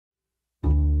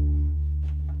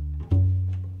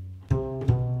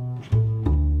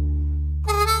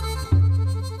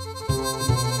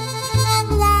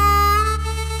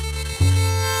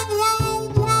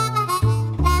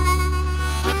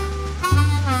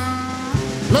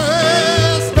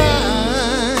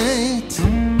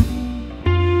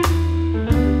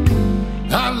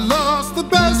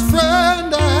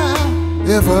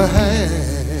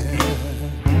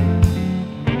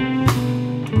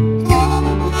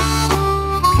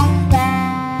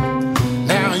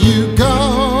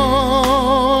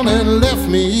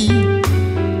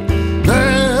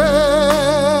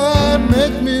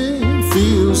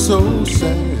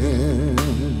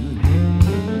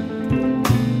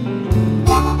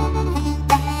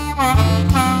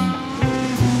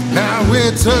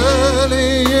It's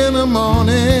early in the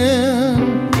morning,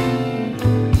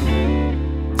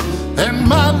 and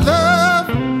my love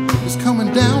is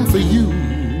coming down for you.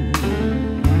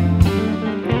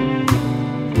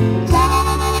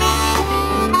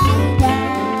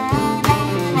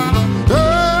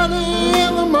 Early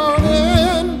in the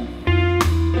morning,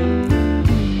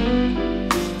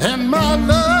 and my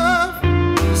love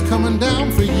is coming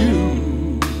down for you.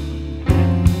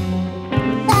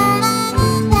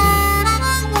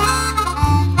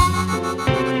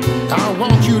 I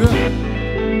want you to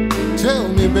tell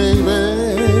me, baby,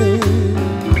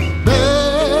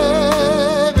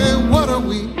 baby, what are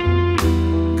we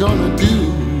gonna do?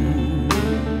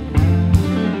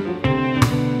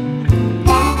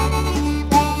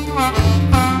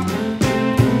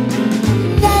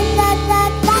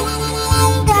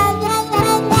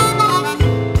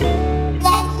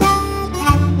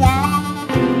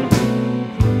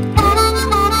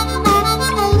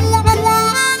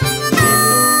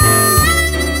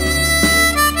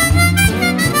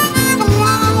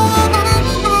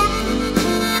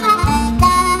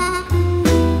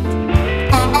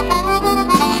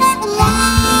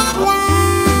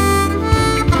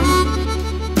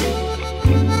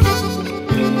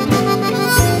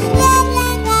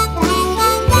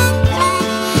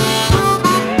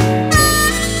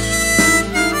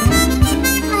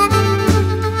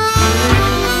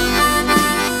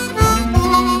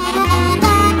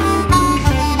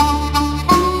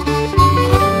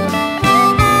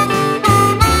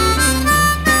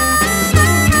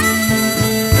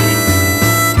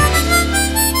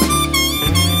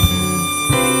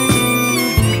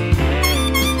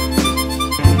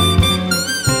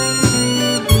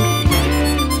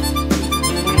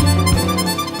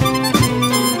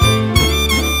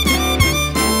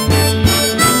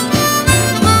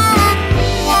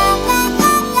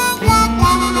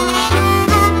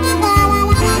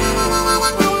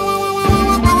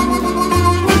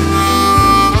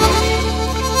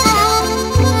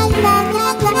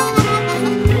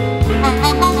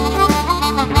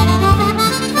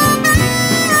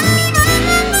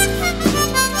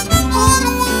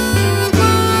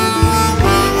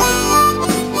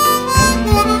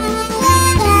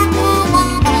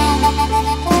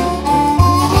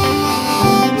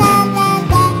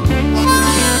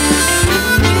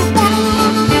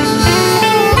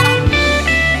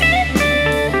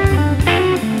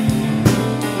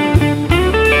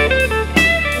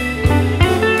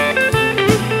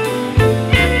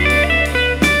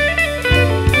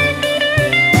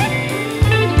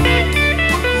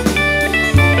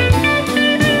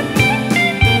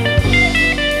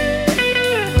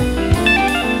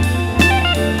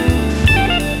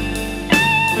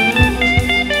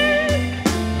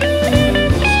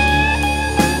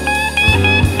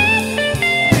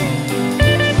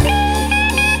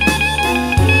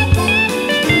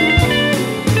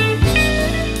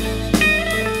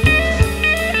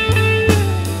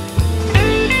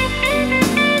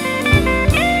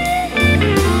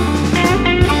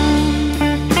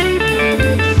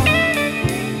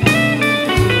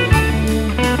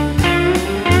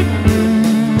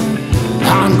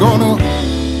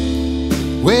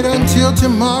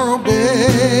 Tomorrow,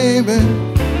 baby,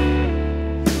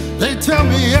 they tell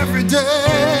me every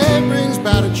day brings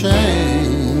about a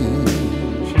change.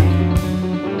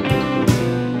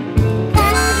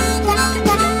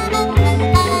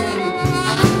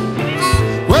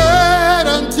 Wait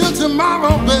until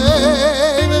tomorrow,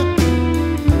 baby,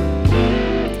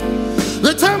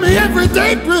 they tell me every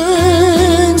day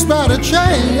brings about a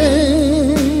change.